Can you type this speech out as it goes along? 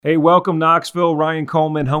Hey, welcome Knoxville. Ryan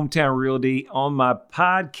Coleman, Hometown Realty, on my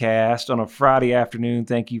podcast on a Friday afternoon.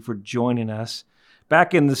 Thank you for joining us.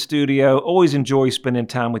 Back in the studio. Always enjoy spending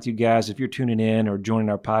time with you guys if you're tuning in or joining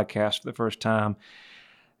our podcast for the first time.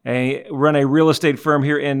 I run a real estate firm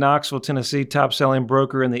here in Knoxville, Tennessee, top selling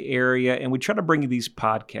broker in the area. And we try to bring you these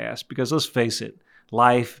podcasts because let's face it,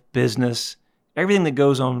 life, business, everything that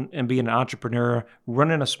goes on and being an entrepreneur,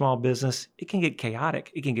 running a small business, it can get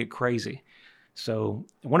chaotic. It can get crazy. So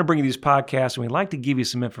I want to bring you these podcasts, and we'd like to give you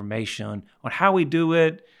some information on how we do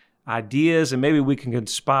it, ideas, and maybe we can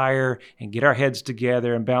conspire and get our heads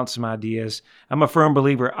together and bounce some ideas. I'm a firm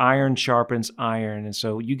believer, iron sharpens iron. And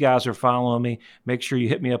so you guys are following me. Make sure you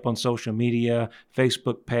hit me up on social media,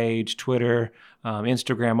 Facebook page, Twitter,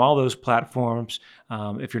 Instagram, all those platforms.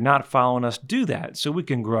 If you're not following us, do that so we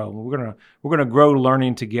can grow. We're gonna grow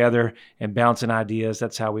learning together and bouncing ideas.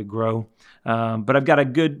 That's how we grow. But I've got a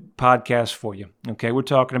good podcast for you. Okay, we're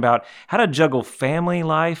talking about how to juggle family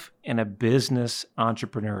life and a business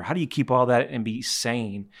entrepreneur. How do you keep all that and be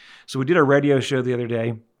sane? So we did a radio show the other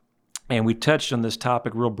day, and we touched on this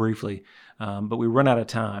topic real briefly, but we run out of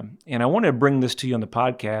time. And I want to bring this to you on the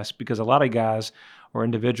podcast because a lot of guys or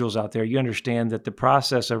individuals out there, you understand that the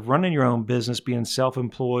process of running your own business, being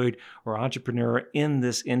self-employed or entrepreneur in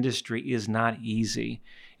this industry is not easy.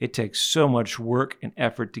 It takes so much work and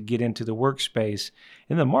effort to get into the workspace,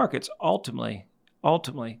 and the market's ultimately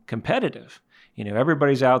competitive. You know,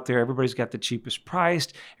 everybody's out there. Everybody's got the cheapest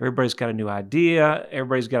priced. Everybody's got a new idea.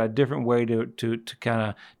 Everybody's got a different way to kind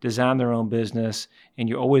of design their own business, and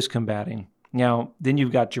you're always combating. Now, then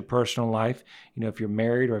you've got your personal life. You know, if you're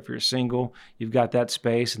married or if you're single, you've got that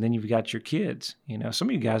space, and then you've got your kids. You know, some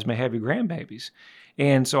of you guys may have your grandbabies.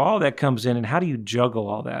 And so all that comes in, and how do you juggle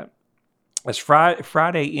all that? As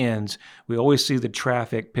Friday ends, we always see the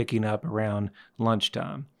traffic picking up around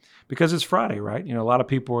lunchtime because it's Friday, right? You know, a lot of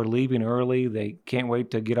people are leaving early. They can't wait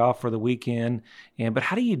to get off for the weekend. But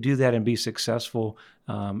how do you do that and be successful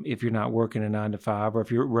if you're not working a 9 to 5, or if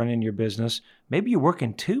you're running your business? Maybe you're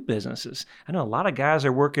working two businesses. I know a lot of guys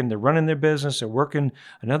are working, they're running their business, they're working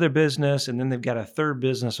another business, and then they've got a third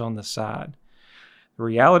business on the side. The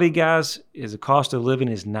reality, guys, is the cost of living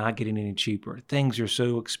is not getting any cheaper. Things are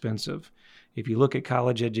so expensive. If you look at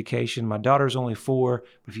college education, my daughter's only 4,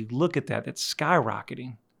 but if you look at that, that's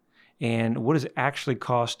skyrocketing. And what does it actually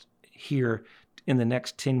cost here in the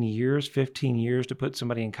next 10 years, 15 years to put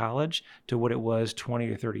somebody in college to what it was 20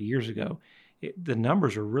 or 30 years ago? The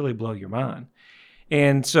numbers will really blow your mind.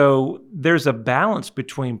 And so there's a balance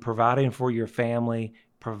between providing for your family,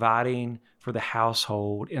 providing for the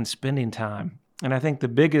household, and spending time. And I think the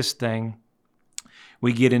biggest thing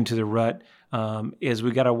we get into the rut is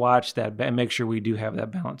we got to watch that and make sure we do have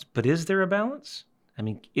that balance. But is there a balance?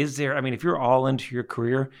 If you're all into your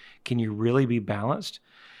career, can you really be balanced?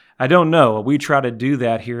 I don't know. We try to do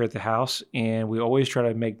that here at the house, and we always try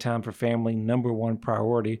to make time for family number one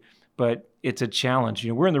priority, but it's a challenge. You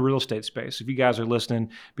know, we're in the real estate space. If you guys are listening,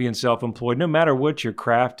 being self-employed, no matter what your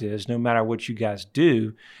craft is, no matter what you guys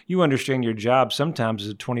do, you understand your job sometimes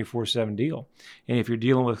is a 24/7 deal. And if you're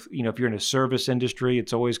dealing with, you know, if you're in a service industry,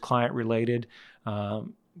 it's always client related.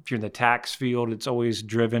 If you're in the tax field, it's always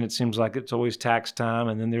driven. It seems like it's always tax time,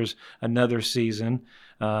 and then there's another season.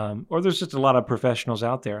 Or there's just a lot of professionals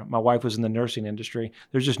out there. My wife was in the nursing industry.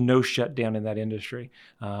 There's just no shutdown in that industry.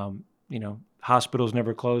 You know, hospitals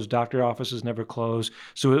never close, doctor offices never close.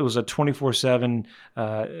 So it was a 24/7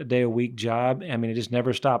 day a week job. I mean, it just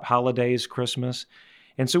never stopped. Holidays, Christmas.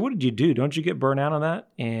 And so what did you do? Don't you get burnt out on that?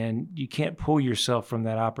 And you can't pull yourself from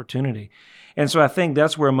that opportunity. And so I think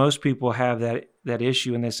that's where most people have that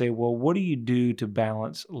issue. And they say, well, what do you do to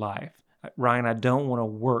balance life? Ryan, I don't want to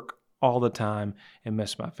work all the time and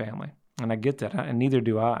miss my family. And I get that, and neither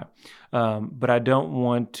do I. But I don't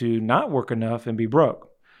want to not work enough and be broke.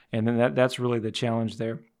 And then that's really the challenge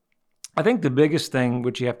there. I think the biggest thing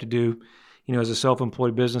which you have to do, you know, as a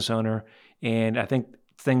self-employed business owner, and I think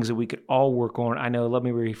things that we could all work on, I know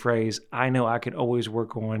I could always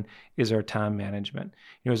work on, is our time management.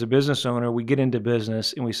 You know, as a business owner, we get into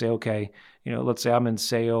business and we say, okay, you know, let's say I'm in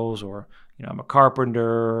sales, or, you know, I'm a carpenter,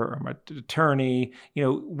 or I'm an attorney, you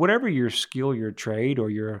know, whatever your skill, your trade, or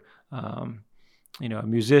your, you know, a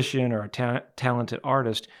musician or a talented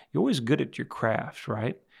artist, you're always good at your craft,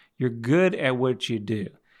 right? You're good at what you do.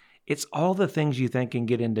 It's all the things you think can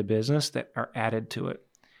get into business that are added to it.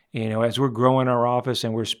 You know, as we're growing our office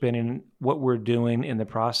and we're spending what we're doing in the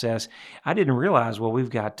process, I didn't realize, well, we've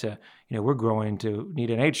got to, you know, we're growing to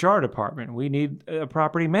need an HR department. We need a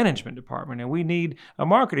property management department, and we need a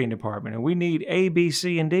marketing department, and we need A, B,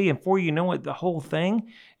 C, and D. And before you know it, the whole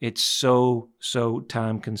thing, it's so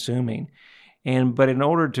time consuming. But in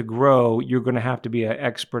order to grow, you're going to have to be an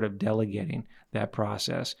expert of delegating that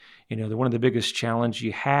process. One of the biggest challenge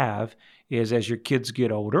you have is as your kids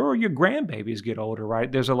get older or your grandbabies get older, right?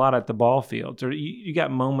 There's a lot at the ball fields, or you got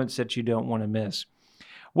moments that you don't want to miss.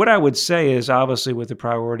 What I would say is, obviously, with the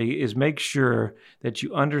priority is make sure that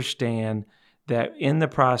you understand that in the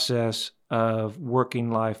process of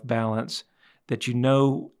working life balance, that you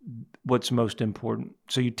know what's most important.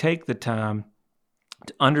 So you take the time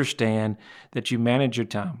to understand that you manage your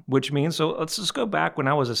time, which means, so let's just go back when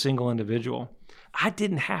I was a single individual. I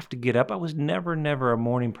didn't have to get up. I was never a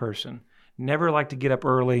morning person. Never liked to get up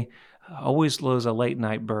early. Always was a late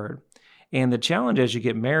night bird. And the challenge as you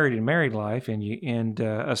get married in married life and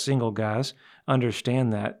a single guys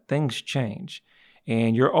understand that things change.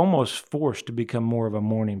 And you're almost forced to become more of a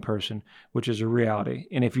morning person, which is a reality.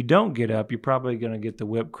 And if you don't get up, you're probably going to get the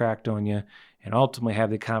whip cracked on you and ultimately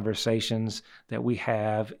have the conversations that we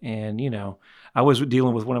have. And, I was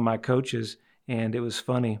dealing with one of my coaches, and it was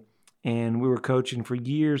funny. And we were coaching for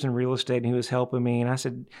years in real estate, and he was helping me. And I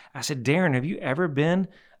said, Darren, have you ever been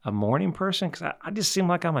a morning person? Because I just seem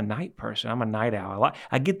like I'm a night person. I'm a night owl.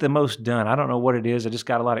 I get the most done. I don't know what it is. I just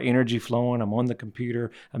got a lot of energy flowing. I'm on the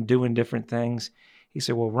computer. I'm doing different things. He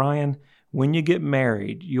said, well, Ryan, when you get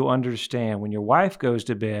married, you'll understand when your wife goes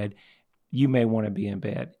to bed, you may want to be in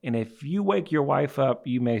bed. And if you wake your wife up,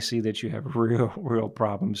 you may see that you have real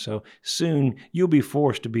problems. So soon you'll be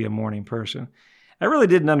forced to be a morning person. I really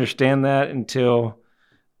didn't understand that until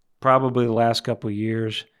probably the last couple of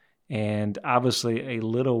years. And obviously a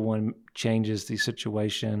little one changes the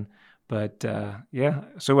situation. But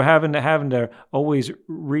so we're having to always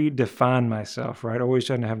redefine myself, right? Always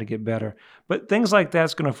trying to have to get better. But things like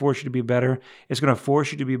that's going to force you to be better. It's going to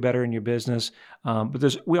force you to be better in your business.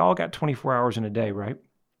 But we all got 24 hours in a day, right?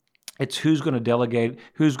 It's who's going to delegate,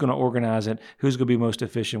 who's going to organize it, who's going to be most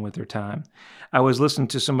efficient with their time. I was listening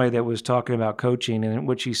to somebody that was talking about coaching, and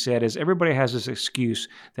what she said is everybody has this excuse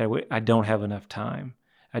that I don't have enough time.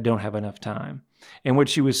 I don't have enough time. And what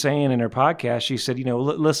she was saying in her podcast, she said,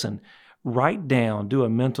 listen, write down, do a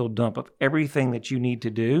mental dump of everything that you need to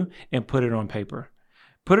do and put it on paper.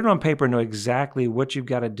 Put it on paper, know exactly what you've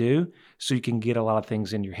got to do so you can get a lot of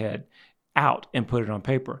things in your head out and put it on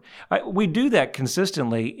paper. We do that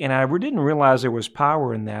consistently, and I didn't realize there was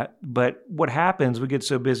power in that. But what happens, we get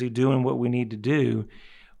so busy doing what we need to do,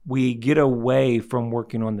 we get away from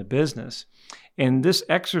working on the business. And this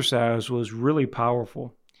exercise was really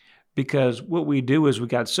powerful. Because what we do is we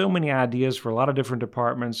got so many ideas for a lot of different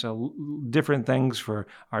departments, different things for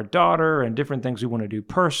our daughter and different things we want to do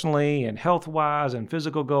personally and health-wise and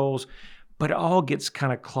physical goals, but it all gets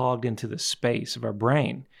kind of clogged into the space of our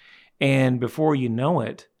brain. And before you know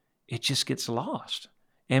it, it just gets lost.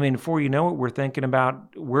 Before you know it, we're thinking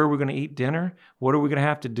about where we're going to eat dinner, what are we going to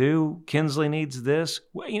have to do, Kinsley needs this,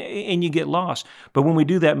 and you get lost. But when we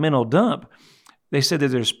do that mental dump, they said that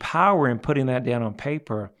there's power in putting that down on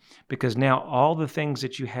paper, because now all the things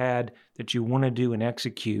that you had that you want to do and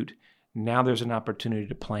execute, now there's an opportunity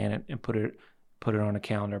to plan it and put it on a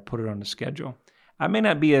calendar, put it on the schedule. I may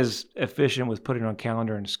not be as efficient with putting it on a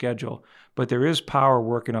calendar and schedule, but there is power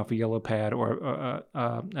working off a yellow pad or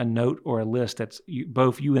a note or a list that's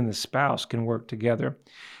both you and the spouse can work together.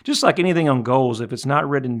 Just like anything on goals, if it's not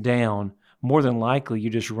written down, more than likely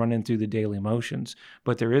you're just running through the daily motions.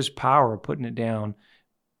 But there is power putting it down,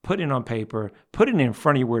 putting it on paper, putting it in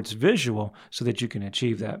front of you where it's visual so that you can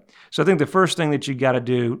achieve that. So I think the first thing that you got to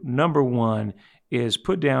do, number one, is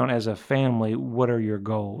put down as a family, what are your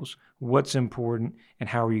goals? What's important, and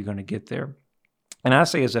how are you going to get there? And I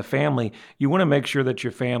say as a family, you want to make sure that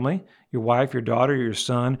your family, your wife, your daughter, your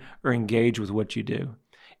son, are engaged with what you do.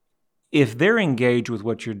 If they're engaged with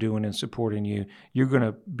what you're doing and supporting you, you're going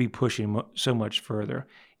to be pushing so much further.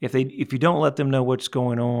 If you don't let them know what's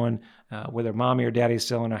going on, whether mommy or daddy's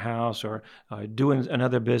selling a house or doing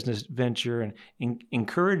another business venture, and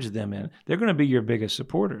encourage them in, they're going to be your biggest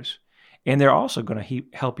supporters. And they're also going to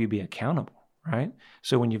help you be accountable, right?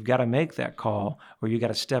 So when you've got to make that call or you got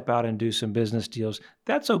to step out and do some business deals,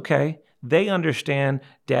 that's okay. They understand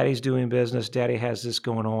daddy's doing business, daddy has this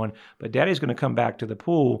going on, but daddy's going to come back to the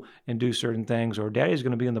pool and do certain things, or daddy's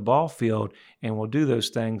going to be in the ball field and will do those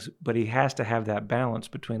things, but he has to have that balance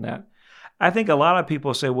between that. I think a lot of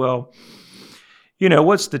people say, well,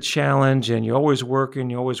 what's the challenge? And you're always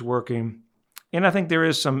working. And I think there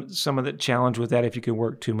is some of the challenge with that if you can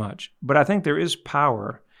work too much. But I think there is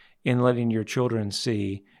power in letting your children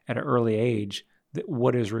see at an early age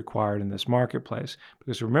what is required in this marketplace.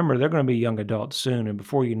 Because remember, they're going to be young adults soon, and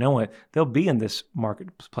before you know it, they'll be in this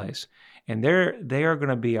marketplace. And they are going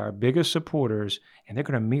to be our biggest supporters, and they're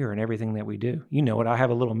going to mirror in everything that we do. You know it. I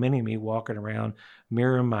have a little mini me walking around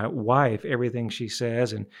mirroring my wife, everything she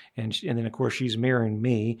says, and then of course she's mirroring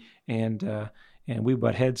me, and we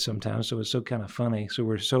butt heads sometimes, so it's so kind of funny. So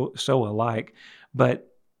we're so alike.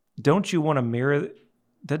 But don't you want to mirror?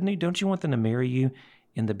 Don't you want them to mirror you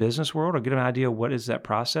in the business world, or get an idea of what is that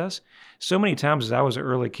process? So many times as I was an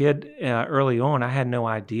early kid, early on, I had no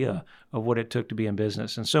idea of what it took to be in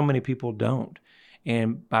business. And so many people don't.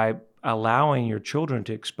 And by allowing your children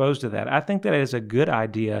to expose to that, I think that is a good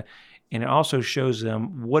idea. And it also shows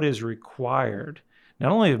them what is required,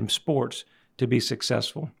 not only in sports, to be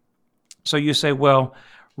successful. So you say, well,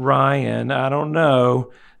 Ryan, I don't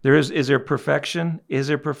know. Is there perfection? Is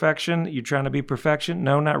there perfection? You're trying to be perfection?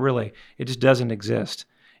 No, not really. It just doesn't exist.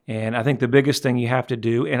 And I think the biggest thing you have to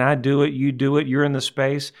do, and I do it, you do it, you're in the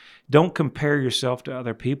space, don't compare yourself to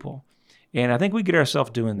other people. And I think we get ourselves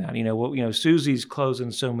doing that. Susie's closing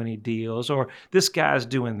so many deals, or this guy's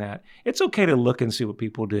doing that. It's okay to look and see what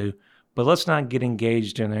people do, but let's not get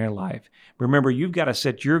engaged in their life. Remember, you've got to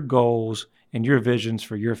set your goals and your visions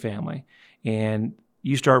for your family. And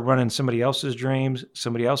you start running somebody else's dreams,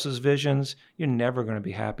 somebody else's visions, you're never going to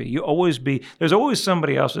be happy. There's always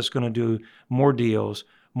somebody else that's going to do more deals,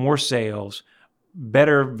 more sales,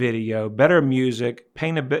 better video, better music,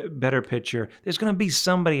 paint a better picture. There's going to be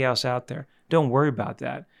somebody else out there. Don't worry about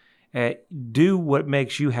that. Do what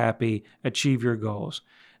makes you happy, achieve your goals.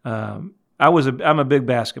 I'm a big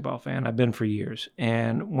basketball fan. I've been for years.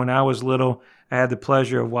 And when I was little, I had the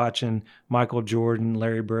pleasure of watching Michael Jordan,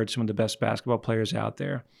 Larry Bird, some of the best basketball players out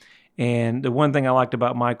there. And the one thing I liked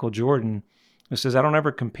about Michael Jordan is I don't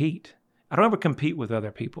ever compete. I don't ever compete with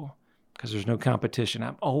other people because there's no competition.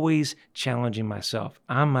 I'm always challenging myself.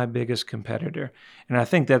 I'm my biggest competitor. And I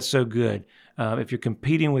think that's so good. If you're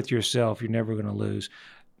competing with yourself, you're never going to lose.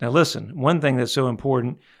 Now, listen, one thing that's so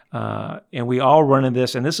important, and we all run into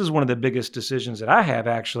this, and this is one of the biggest decisions that I have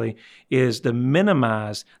actually, is to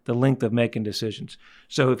minimize the length of making decisions.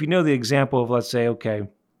 So if you know the example of, let's say, okay,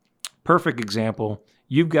 perfect example,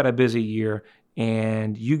 you've got a busy year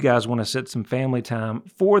and you guys want to set some family time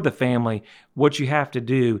for the family. What you have to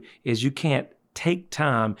do is you can't take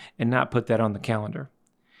time and not put that on the calendar.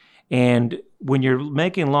 And when you're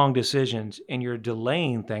making long decisions and you're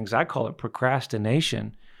delaying things, I call it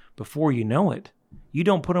procrastination. Before you know it, you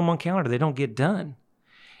don't put them on calendar. They don't get done.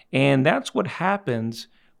 And that's what happens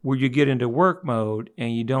where you get into work mode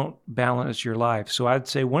and you don't balance your life. So I'd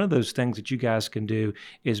say one of those things that you guys can do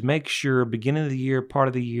is make sure beginning of the year, part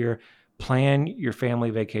of the year, plan your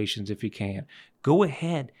family vacations if you can. Go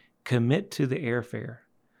ahead, commit to the airfare.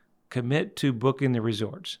 Commit to booking the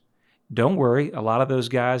resorts. Don't worry. A lot of those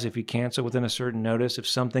guys, if you cancel within a certain notice, if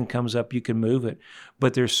something comes up, you can move it.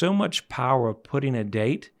 But there's so much power of putting a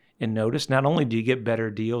date and notice. Not only do you get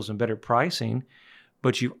better deals and better pricing,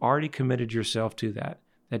 but you've already committed yourself to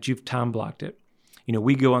that you've time blocked it.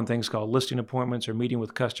 We go on things called listing appointments or meeting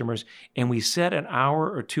with customers, and we set an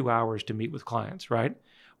hour or 2 hours to meet with clients, right?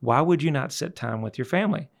 Why would you not set time with your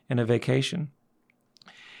family in a vacation?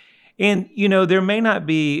 And, there may not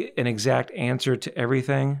be an exact answer to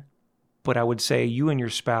everything, but I would say you and your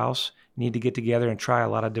spouse need to get together and try a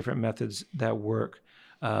lot of different methods that work.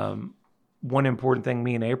 One important thing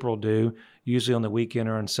me and April do, usually on the weekend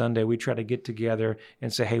or on Sunday, we try to get together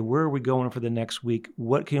and say, hey, where are we going for the next week?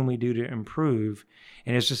 What can we do to improve?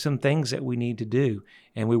 And it's just some things that we need to do.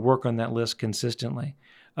 And we work on that list consistently.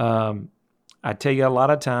 I tell you, a lot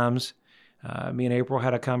of times, me and April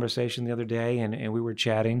had a conversation the other day and we were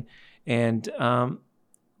chatting. And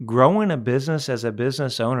growing a business as a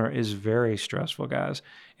business owner is very stressful, guys.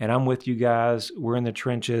 And I'm with you guys. We're in the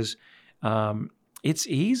trenches. It's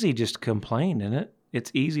easy just to complain, isn't it?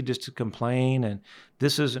 It's easy just to complain and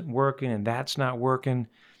this isn't working and that's not working,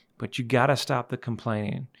 but you got to stop the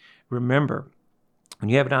complaining. Remember, when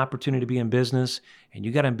you have an opportunity to be in business and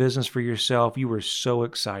you got in business for yourself, you were so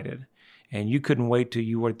excited and you couldn't wait till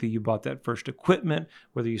you bought that first equipment,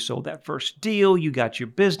 whether you sold that first deal, you got your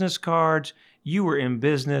business cards, you were in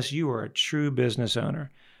business, you were a true business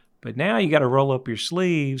owner. But now you got to roll up your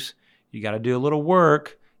sleeves, you got to do a little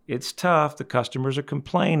work. It's tough. The customers are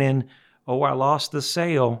complaining. Oh, I lost the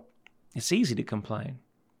sale. It's easy to complain.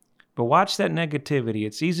 But watch that negativity.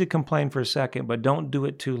 It's easy to complain for a second, but don't do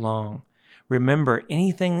it too long. Remember,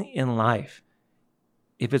 anything in life,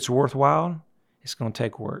 if it's worthwhile, it's going to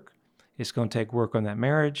take work. It's going to take work on that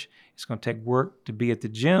marriage. It's going to take work to be at the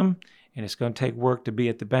gym, and it's going to take work to be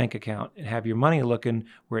at the bank account and have your money looking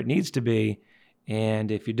where it needs to be.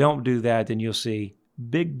 And if you don't do that, then you'll see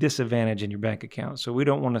big disadvantage in your bank account. So we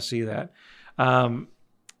don't want to see that.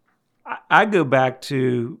 I go back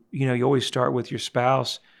to, you always start with your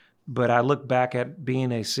spouse, but I look back at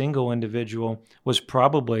being a single individual was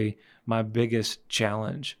probably my biggest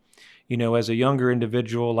challenge. As a younger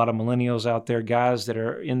individual, a lot of millennials out there, guys that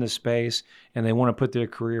are in the space and they want to put their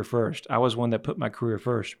career first. I was one that put my career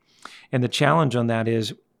first. And the challenge on that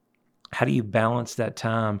is, how do you balance that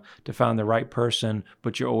time to find the right person,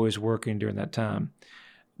 but you're always working during that time?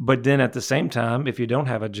 But then at the same time, if you don't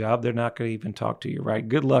have a job, they're not going to even talk to you, right?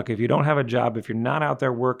 Good luck. If you don't have a job, if you're not out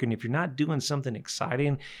there working, if you're not doing something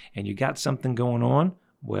exciting and you got something going on,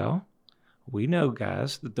 well, we know,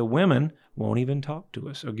 guys, that the women won't even talk to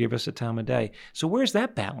us or give us a time of day. So where's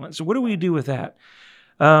that balance? What do we do with that?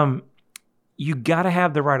 You got to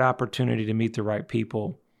have the right opportunity to meet the right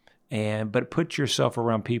people, but put yourself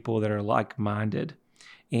around people that are like-minded.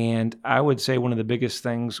 And I would say one of the biggest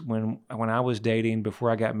things when I was dating before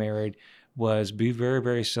I got married was be very,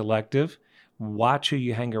 very selective. Watch who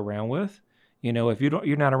you hang around with. If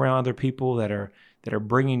you're not around other people that are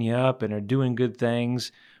bringing you up and are doing good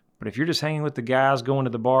things. But if you're just hanging with the guys, going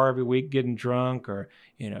to the bar every week, getting drunk, or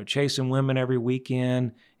chasing women every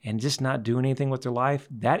weekend, and just not doing anything with their life,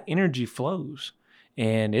 that energy flows,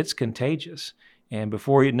 and it's contagious. And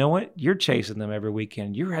before you know it, you're chasing them every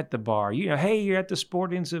weekend. You're at the bar. Hey, you're at the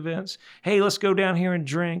sporting events. Hey, let's go down here and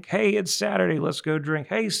drink. Hey, it's Saturday. Let's go drink.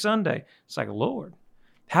 Hey, Sunday. It's like, Lord,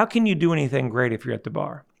 how can you do anything great if you're at the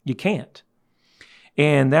bar? You can't.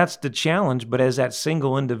 And that's the challenge. But as that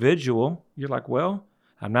single individual, you're like, well,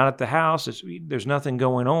 I'm not at the house. There's nothing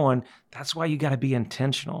going on. That's why you got to be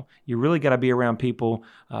intentional. You really got to be around people.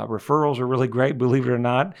 Referrals are really great, believe it or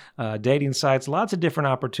not. Dating sites, lots of different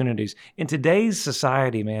opportunities. In today's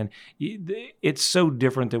society, man, it's so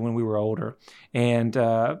different than when we were older. And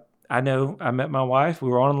I know I met my wife.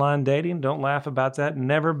 We were online dating. Don't laugh about that.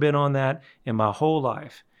 Never been on that in my whole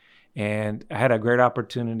life. And I had a great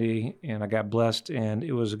opportunity, and I got blessed, and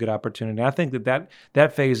it was a good opportunity. I think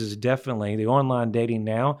that phase is definitely, the online dating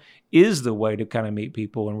now is the way to kind of meet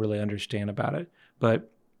people and really understand about it. But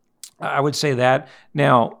I would say that.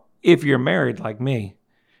 Now, if you're married like me,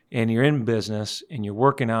 and you're in business, and you're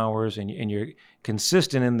working hours, and you're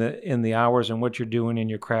consistent in the hours and what you're doing in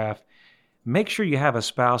your craft, make sure you have a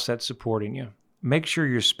spouse that's supporting you. Make sure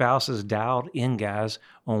your spouse is dialed in, guys,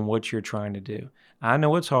 on what you're trying to do. I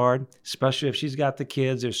know it's hard, especially if she's got the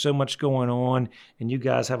kids. There's so much going on, and you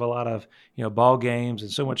guys have a lot of, ball games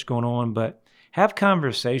and so much going on, but have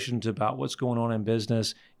conversations about what's going on in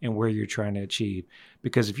business and where you're trying to achieve.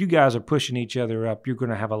 Because if you guys are pushing each other up, you're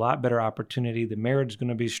going to have a lot better opportunity. The marriage is going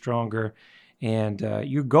to be stronger, and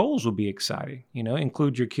your goals will be exciting,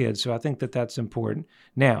 include your kids. So I think that's important.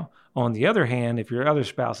 Now, on the other hand, if your other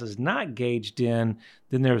spouse is not gauged in,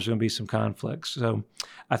 then there's going to be some conflicts. So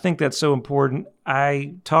I think that's so important.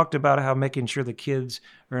 I talked about how making sure the kids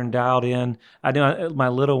are dialed in. I know my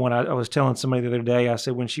little one, I was telling somebody the other day, I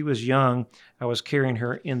said when she was young, I was carrying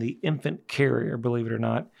her in the infant carrier, believe it or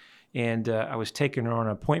not. And I was taking her on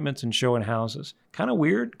appointments and showing houses. Kind of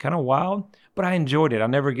weird, kind of wild, but I enjoyed it. I'll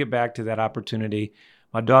never get back to that opportunity.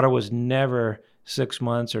 My daughter was never 6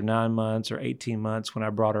 months or 9 months or 18 months when I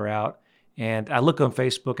brought her out. And I look on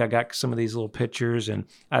Facebook, I got some of these little pictures, and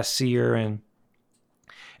I see her, and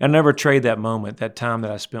I never trade that moment, that time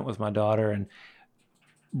that I spent with my daughter, and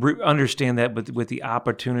understand that with the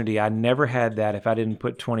opportunity. I never had that if I didn't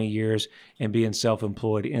put 20 years in being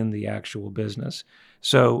self-employed in the actual business.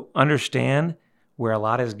 So understand where a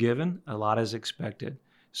lot is given, a lot is expected.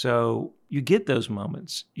 So you get those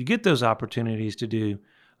moments, you get those opportunities to do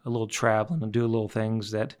a little traveling and do little things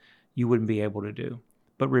that you wouldn't be able to do.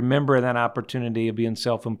 But remember that opportunity of being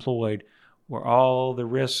self-employed, where all the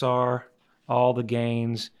risks are, all the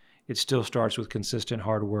gains, it still starts with consistent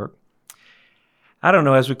hard work. I don't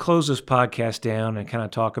know, as we close this podcast down and kind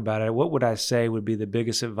of talk about it, what would I say would be the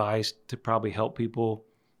biggest advice to probably help people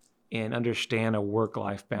and understand a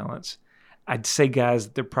work-life balance? I'd say, guys,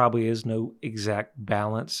 there probably is no exact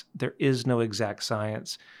balance. There is no exact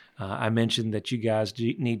science. I mentioned that you guys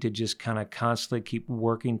need to just kind of constantly keep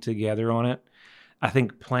working together on it. I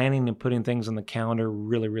think planning and putting things on the calendar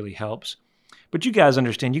really, really helps. But you guys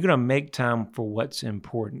understand, you're going to make time for what's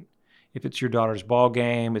important. If it's your daughter's ball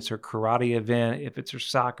game, it's her karate event, if it's her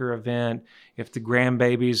soccer event, if the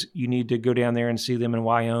grandbabies, you need to go down there and see them in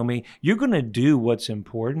Wyoming, you're going to do what's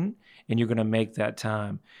important, and you're going to make that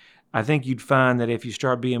time. I think you'd find that if you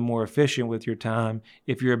start being more efficient with your time,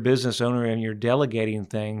 if you're a business owner and you're delegating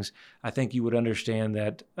things, I think you would understand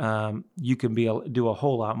that you can do a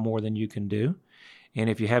whole lot more than you can do. And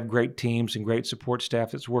if you have great teams and great support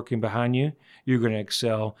staff that's working behind you, you're going to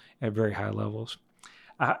excel at very high levels.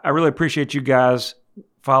 I really appreciate you guys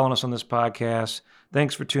following us on this podcast,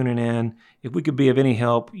 Thanks for tuning in. If we could be of any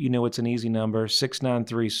help, you know it's an easy number,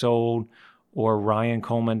 693-SOLD or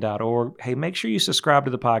ryancoleman.org. Hey, make sure you subscribe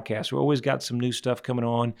to the podcast. We've always got some new stuff coming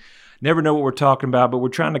on. Never know what we're talking about, but we're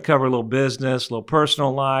trying to cover a little business, a little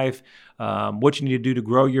personal life, what you need to do to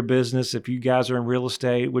grow your business. If you guys are in real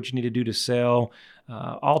estate, what you need to do to sell,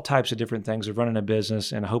 all types of different things of running a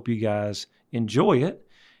business. And I hope you guys enjoy it.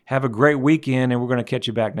 Have a great weekend, and we're going to catch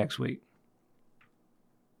you back next week.